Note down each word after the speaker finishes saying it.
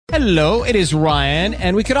Hello, it is Ryan,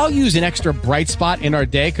 and we could all use an extra bright spot in our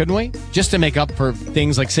day, couldn't we? Just to make up for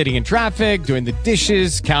things like sitting in traffic, doing the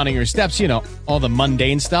dishes, counting your steps, you know, all the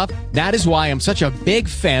mundane stuff. That is why I'm such a big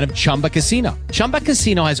fan of Chumba Casino. Chumba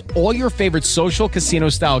Casino has all your favorite social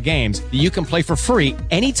casino-style games that you can play for free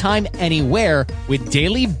anytime, anywhere with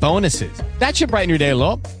daily bonuses. That should brighten your day a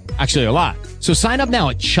little. Actually, a lot. So sign up now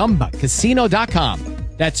at ChumbaCasino.com.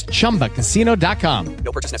 That's ChumbaCasino.com.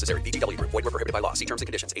 No purchase necessary. VGW Group. Void where prohibited by law. See terms and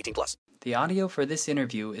conditions. 18+. The audio for this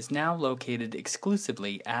interview is now located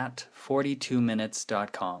exclusively at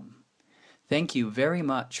 42minutes.com. Thank you very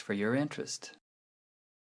much for your interest.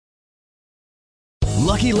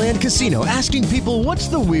 Lucky Land Casino, asking people, what's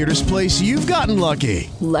the weirdest place you've gotten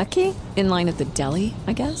lucky? Lucky? In line at the deli,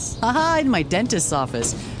 I guess? Aha, in my dentist's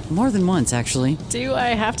office. More than once, actually. Do I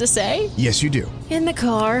have to say? Yes, you do. In the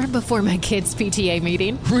car before my kids' PTA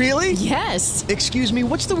meeting. Really? Yes. Excuse me,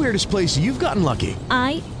 what's the weirdest place you've gotten lucky?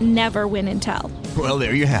 I never win and tell. Well,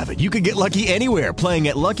 there you have it. You can get lucky anywhere, playing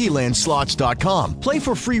at LuckyLandSlots.com. Play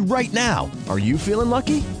for free right now. Are you feeling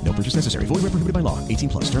lucky? No purchase necessary. Void where prohibited by law.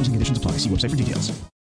 18+. Terms and conditions apply. See website for details.